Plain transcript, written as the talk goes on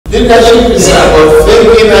Leadership is about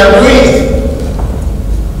thinking and doing.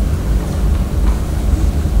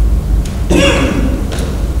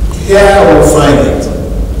 Here I will find it.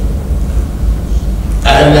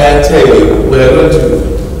 And I tell you, we are going to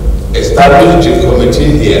establish a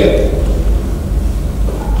committee here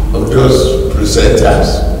of those presenters.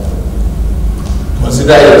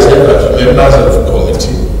 Consider yourself as members of the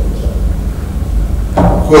committee,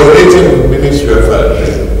 coordinating with the Ministry of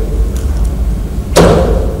Agriculture.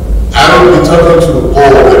 I will be talking to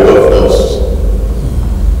all the governors.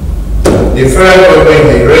 The federal government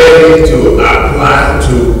is ready to apply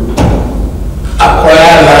to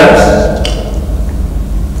acquire land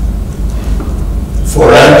for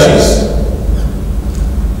ranches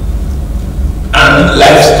and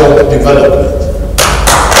livestock development.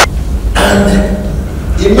 And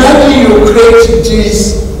imagine you create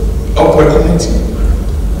this opportunity.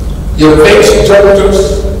 Your village doctors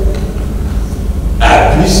are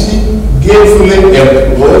busy, gainfully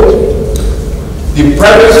employed. The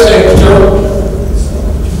private sector,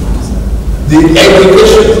 the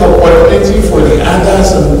education opportunity for the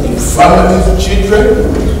others and the families, children,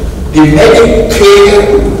 the medical care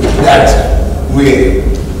that will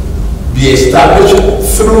be established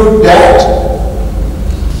through that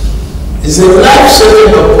is a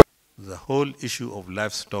life-saving opportunity. The whole issue of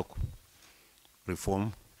livestock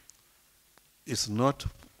reform is not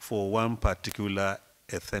for one particular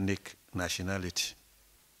ethnic nationality.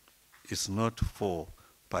 It's not for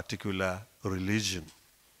particular religion.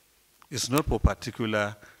 It's not for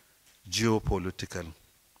particular geopolitical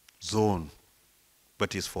zone,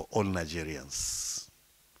 but it's for all Nigerians,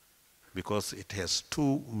 because it has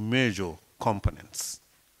two major components.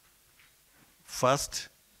 First,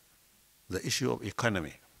 the issue of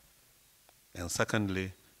economy, and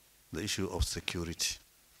secondly, the issue of security.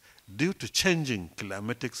 Due to changing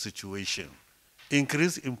climatic situation,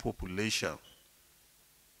 increase in population,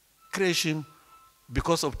 creation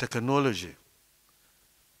because of technology,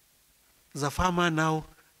 the farmer now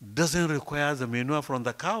doesn't require the manure from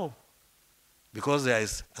the cow because there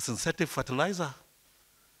is a synthetic fertilizer,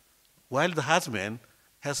 while the herdsman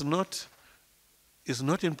is not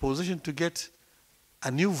in position to get a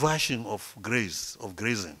new version of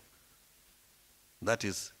grazing. That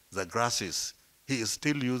is the grasses. He is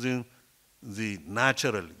still using the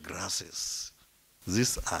natural grasses.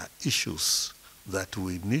 These are issues that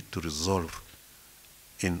we need to resolve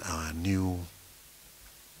in our new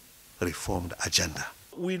reformed agenda.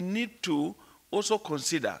 We need to also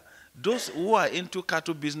consider those who are into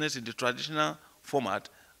cattle business in the traditional format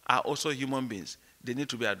are also human beings. They need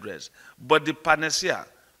to be addressed. But the panacea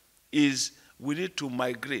is we need to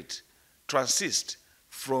migrate, transist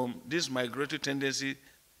from this migratory tendency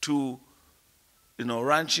to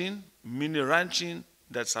ranching, mini ranching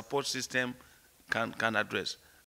that support system can address.